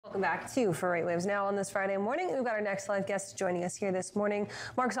Welcome back to For Right Waves Now on this Friday morning. We've got our next live guest joining us here this morning.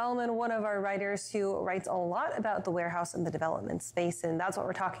 Mark Solomon, one of our writers who writes a lot about the warehouse and the development space, and that's what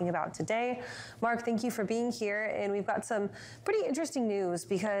we're talking about today. Mark, thank you for being here, and we've got some pretty interesting news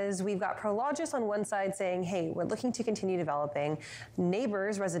because we've got Prologis on one side saying, hey, we're looking to continue developing.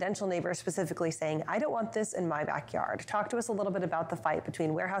 Neighbors, residential neighbors specifically saying, I don't want this in my backyard. Talk to us a little bit about the fight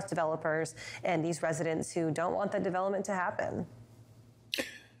between warehouse developers and these residents who don't want that development to happen.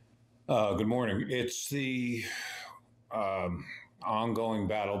 Good morning. It's the ongoing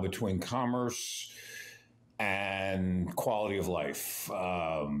battle between commerce and quality of life.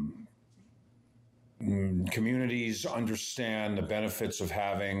 Communities understand the benefits of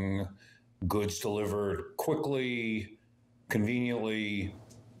having goods delivered quickly, conveniently,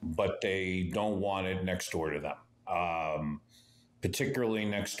 but they don't want it next door to them. Particularly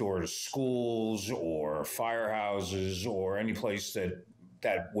next door to schools or firehouses or any place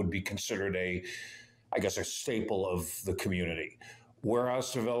that would be considered a staple of the community.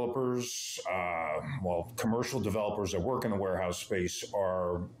 Warehouse developers, commercial developers that work in the warehouse space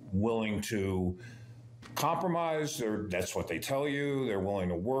are willing to compromise. That's what they tell you. They're willing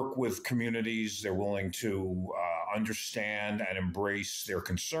to work with communities. They're willing to understand and embrace their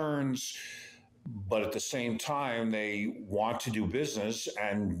concerns. But at the same time, they want to do business,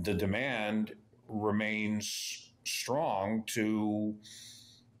 and the demand remains strong to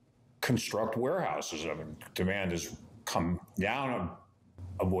construct warehouses. I mean, demand has come down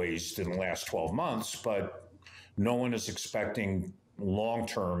a ways in the last 12 months, but no one is expecting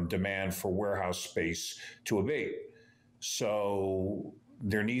long-term demand for warehouse space to abate. So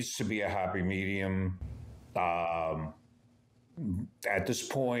there needs to be a happy medium. At this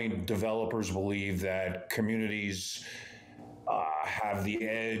point, developers believe that communities have the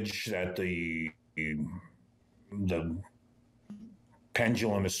edge, that the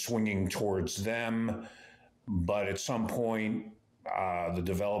pendulum is swinging towards them, but at some point, the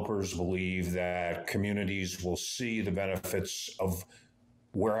developers believe that communities will see the benefits of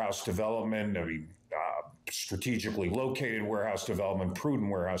warehouse development, strategically located warehouse development,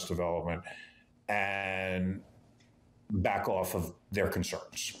 prudent warehouse development, and back off of their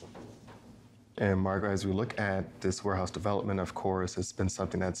concerns. And Margo, as we look at this warehouse development, of course, it's been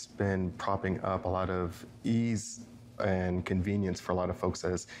something that's been propping up a lot of ease and convenience for a lot of folks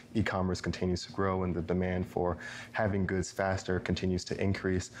as e-commerce continues to grow and the demand for having goods faster continues to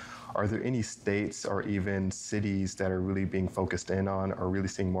increase. Are there any states or even cities that are really being focused in on or really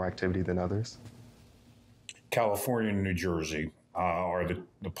seeing more activity than others? California and New Jersey are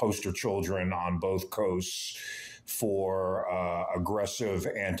the poster children on both coasts for aggressive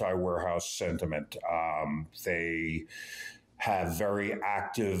anti-warehouse sentiment. They have very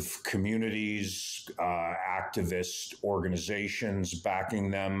active communities, activist organizations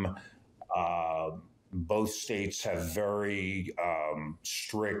backing them. Both states have very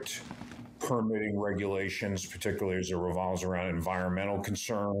strict permitting regulations, particularly as it revolves around environmental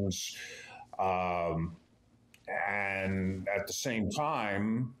concerns. And at the same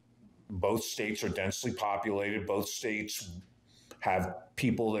time, both states are densely populated. Both states have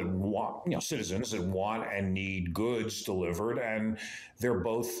people that want, citizens that want and need goods delivered, and they're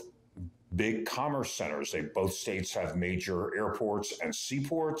both big commerce centers. Both states have major airports and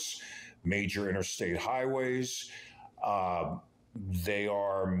seaports, major interstate highways. They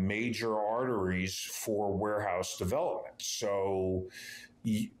are major arteries for warehouse development. So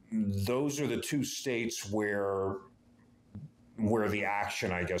those are the two states where the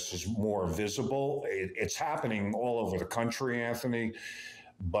action, I guess, is more visible. It's happening all over the country, Anthony,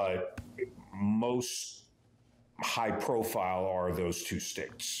 but most high profile are those two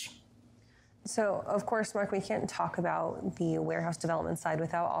states. So, of course, Mark, we can't talk about the warehouse development side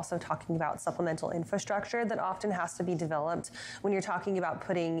without also talking about supplemental infrastructure that often has to be developed when you're talking about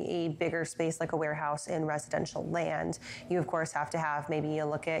putting a bigger space like a warehouse in residential land. You, of course, have to have maybe a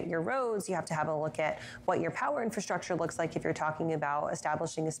look at your roads. You have to have a look at what your power infrastructure looks like if you're talking about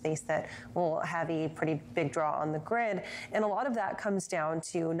establishing a space that will have a pretty big draw on the grid. And a lot of that comes down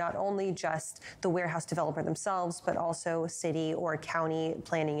to not only just the warehouse developer themselves, but also city or county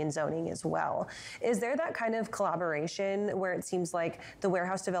planning and zoning as well. Is there that kind of collaboration where it seems like the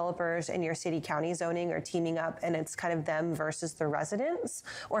warehouse developers and your city county zoning are teaming up and it's kind of them versus the residents?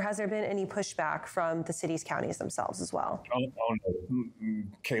 Or has there been any pushback from the cities, counties themselves as well?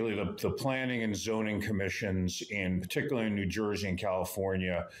 Kaylee, the planning and zoning commissions, in particular in New Jersey and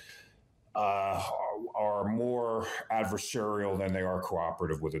California, are more adversarial than they are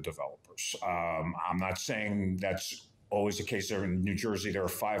cooperative with the developers. I'm not saying that's always the case. There in New Jersey, there are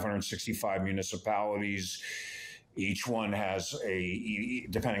 565 municipalities. Each one has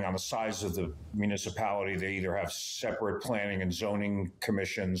depending on the size of the municipality, they either have separate planning and zoning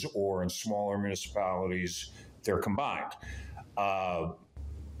commissions, or in smaller municipalities, they're combined.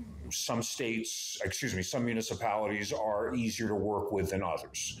 Some municipalities are easier to work with than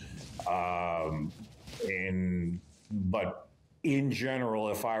others. But in general,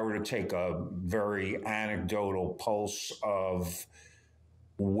 if I were to take a very anecdotal pulse of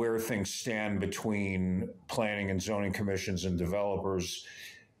where things stand between planning and zoning commissions and developers,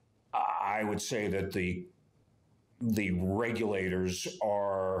 I would say that the regulators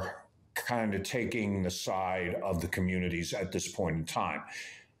are kind of taking the side of the communities at this point in time.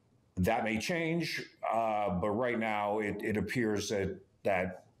 That may change, but right now it appears that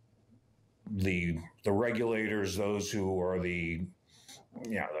the regulators, those who are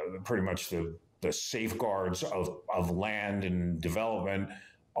pretty much the safeguards of land and development,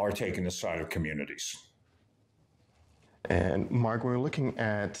 are taking the side of communities. And Mark, when we're looking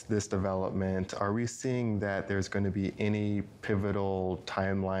at this development, are we seeing that there's going to be any pivotal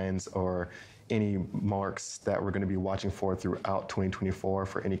timelines or any marks that we're going to be watching for throughout 2024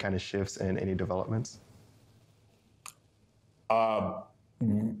 for any kind of shifts and any developments?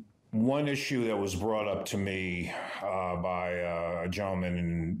 One issue that was brought up to me by a gentleman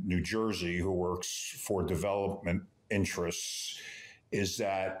in New Jersey who works for development interests is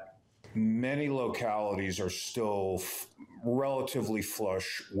that many localities are still relatively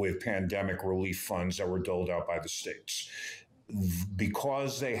flush with pandemic relief funds that were doled out by the states.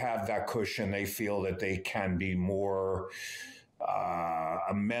 Because they have that cushion, they feel that they can be more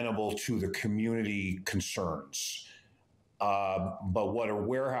amenable to the community concerns. But what a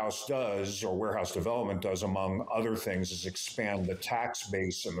warehouse does, or warehouse development does, among other things, is expand the tax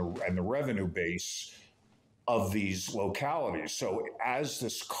base and the revenue base of these localities. So as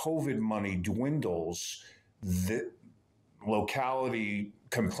this COVID money dwindles, the locality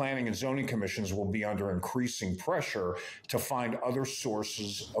planning and zoning commissions will be under increasing pressure to find other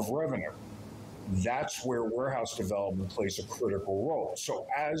sources of revenue. That's where warehouse development plays a critical role. So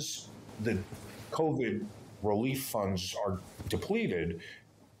as the COVID relief funds are depleted,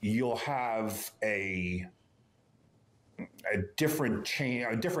 you'll have a different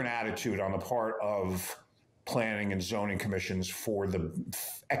attitude on the part of planning and zoning commissions for the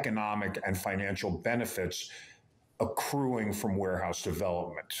economic and financial benefits accruing from warehouse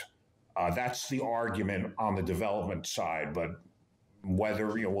development. That's the argument on the development side, but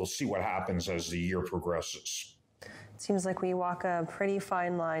we'll see what happens as the year progresses. It seems like we walk a pretty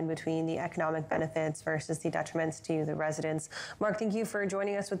fine line between the economic benefits versus the detriments to the residents. Mark, thank you for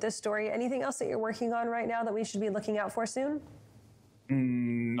joining us with this story. Anything else that you're working on right now that we should be looking out for soon?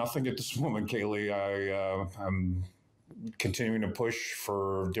 Nothing at this moment, Kaylee. I'm continuing to push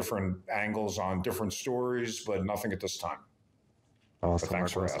for different angles on different stories, but nothing at this time. Awesome.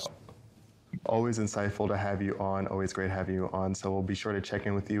 Thanks for asking. Always insightful to have you on. Always great having you on. So we'll be sure to check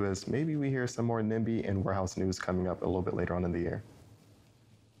in with you as maybe we hear some more NIMBY and warehouse news coming up a little bit later on in the year.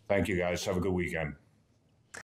 Thank you, guys. Have a good weekend.